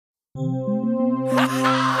Them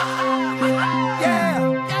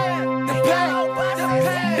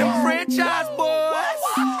franchise boys.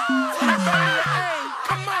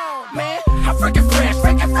 Come on, man. I'm freaking fresh,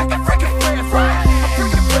 freaking fresh, right?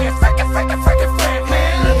 I'm freaking fresh,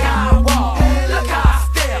 man. Look how I walk, look how I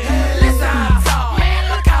step, listen how I talk, man.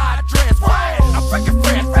 Look how I dress, what? I'm freaking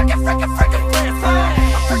fresh, fresh, right? I'm freaking fresh,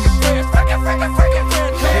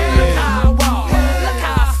 man. Look how I walk, look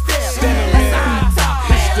how I step, listen how I talk,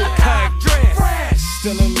 man. Look how I dress.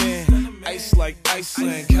 Still a man, ice like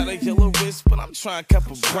Iceland. Got a yellow wrist, but I'm trying to cap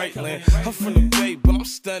a bright land. I'm from the Bay, but I'm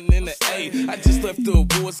stunning in the A. I just left the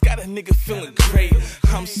awards, got a nigga feeling great.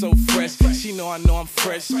 I'm so fresh, she know I'm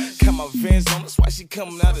fresh. Got my Vans on, that's why she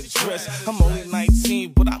coming out of dress. I'm only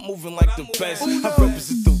 19, but I'm moving like the best. I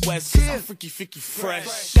represent the West, cause I'm freaky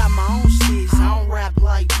fresh. Got my own steez, I don't rap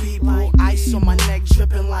like people. Ice on my neck,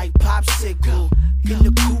 dripping like popsicle. In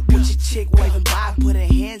the coupe with your chick waving by, put her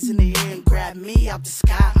hands in the air and grab me out the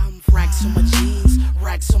sky. Racks on my jeans,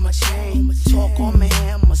 racks on my chain. Talk on my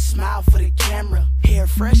hand, I'ma smile for the camera. Hair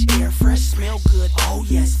fresh, smell good. Oh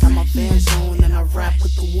yes, got my Vans on and I rap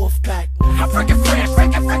with the wolf pack. I'm freaking fresh,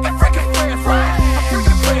 right? I'm freaking fresh, man.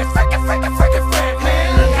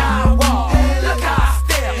 Look how I walk, look how I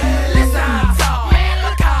step, listen how I talk, man.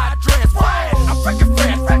 Look how I dress, what? I'm freaking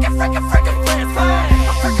fresh, right? I'm freaking fresh,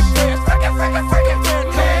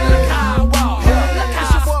 man. Look how I walk, look how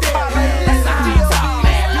I step, listen how I talk,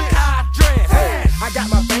 man. Look how I dress. I got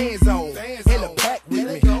my Vans on, in the pack with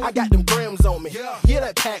me. I got them grams on me, yeah,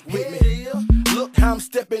 that pack with me. Look how I'm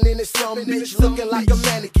stepping in this some bitch, looking like a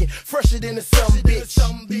mannequin, fresher than a some bitch.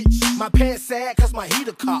 My pants sag cause my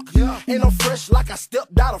heater cock, and I'm fresh like I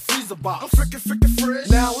stepped out of freezer box. I'm freaking fresh.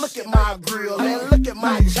 Now look at my grill, and look at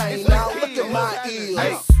my chain, now look at my ears.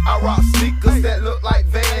 Hey, I rock sneakers that look like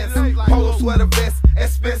Vans, polo sweater vest,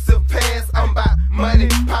 expensive pants. I'm about money,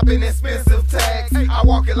 popping expensive tags. I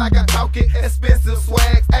walk it like I talk it, expensive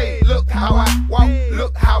swags. Hey, look how I walk,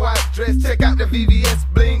 look how I dress. Check out the VVS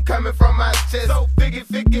bling coming from my chest. So figgy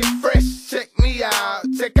fresh, check me out.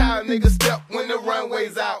 Check out nigga step when the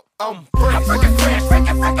runway's out. I'm fresh. I'm freaking fresh, right?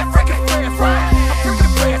 I'm freaking fresh,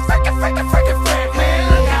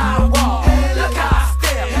 man. Look how I walk, look how I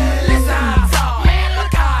step, listen how I talk, man.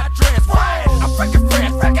 Look how I dress, what? I'm freaking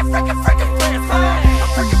fresh, man. I'm freaking fresh,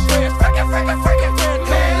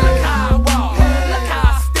 man. Look how I walk, look how I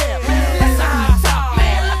step, listen how I talk,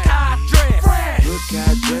 man. Look how I dress. Look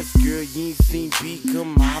how I dress, girl, you ain't seen B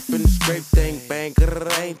come hop in the scrape thing, bang,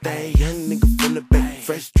 ain't thing. Young nigga from the Bay,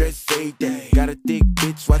 fresh dress every day. Got a thick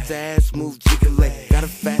bitch, watch her ass move, jiggle leg. Got a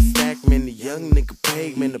fat stack, man, the young nigga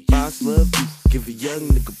paid, man, the boss love you. Give a young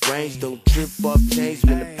nigga brains, don't trip off change,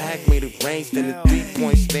 man, the pack made it rain, stand a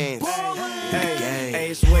 3-point stance. Hey,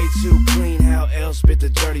 it's way too clean how L spit the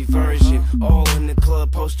dirty version. All in the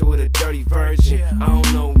club posted with a dirty virgin. I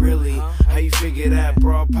don't know really how you figure that.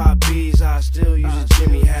 Broad pop bees, I still use a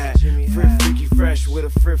Jimmy hat. Freaky fresh with a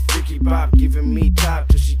freaky bop, giving me top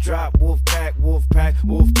till she drop. Wolf pack,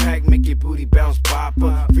 make your booty bounce pop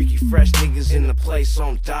up. Freaky fresh niggas in the place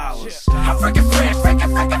on dollars. I'm freaking fresh, right?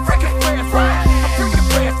 I'm freaking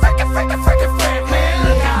fresh, man.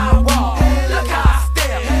 Look how